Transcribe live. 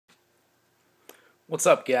What's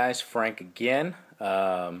up, guys? Frank again.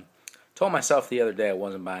 Told myself the other day I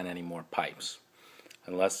wasn't buying any more pipes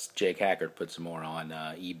unless Jake Hackert put some more on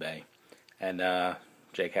eBay. And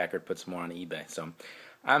Jake Hackert put some more on eBay. So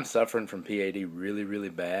I'm suffering from PAD really, really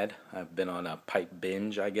bad. I've been on a pipe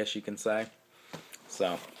binge, I guess you can say.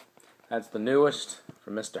 So that's the newest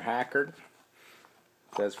from Mr. Hackert.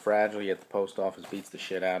 It says fragile, yet the post office beats the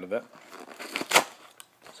shit out of it.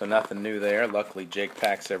 So nothing new there. Luckily, Jake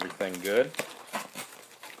packs everything good.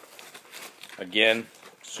 Again,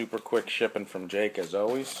 super quick shipping from Jake as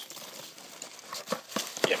always.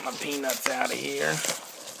 Get my peanuts out of here.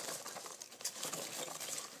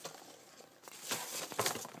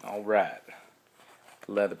 Alright.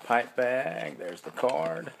 Leather pipe bag. There's the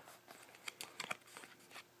card.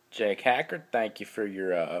 Jake Hackert, thank you for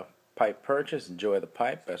your pipe purchase. Enjoy the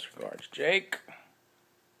pipe. Best regards, Jake.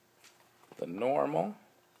 The normal.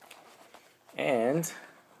 And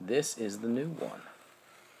this is the new one.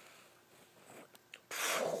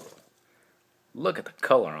 Look at the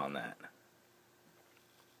color on that.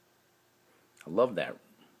 I love that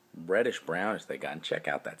reddish brownish they got. And check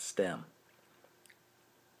out that stem.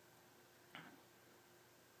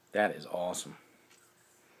 That is awesome.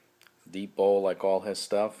 Deep bowl like all his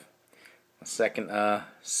stuff. A second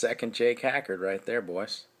Jake Hackert right there,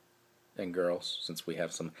 boys and girls, since we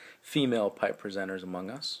have some female pipe presenters among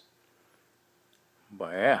us.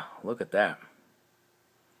 But yeah, look at that.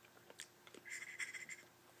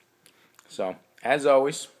 So, as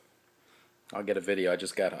always, I'll get a video. I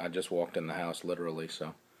just walked in the house literally,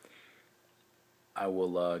 so I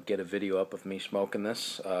will get a video up of me smoking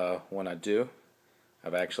this when I do.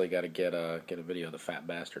 I've actually got to get a video of the Fat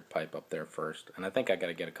Bastard pipe up there first, and I think I got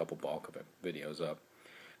to get a couple bulk of it videos up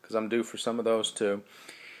because I'm due for some of those too.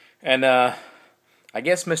 And I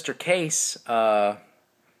guess Mr. Case,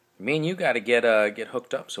 me and you got to get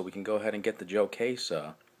hooked up so we can go ahead and get the Joe Case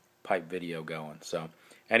pipe video going. So,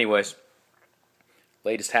 anyways.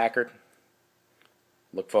 Latest Hackert.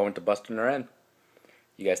 Look forward to busting her in.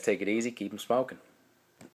 You guys take it easy. Keep them smoking.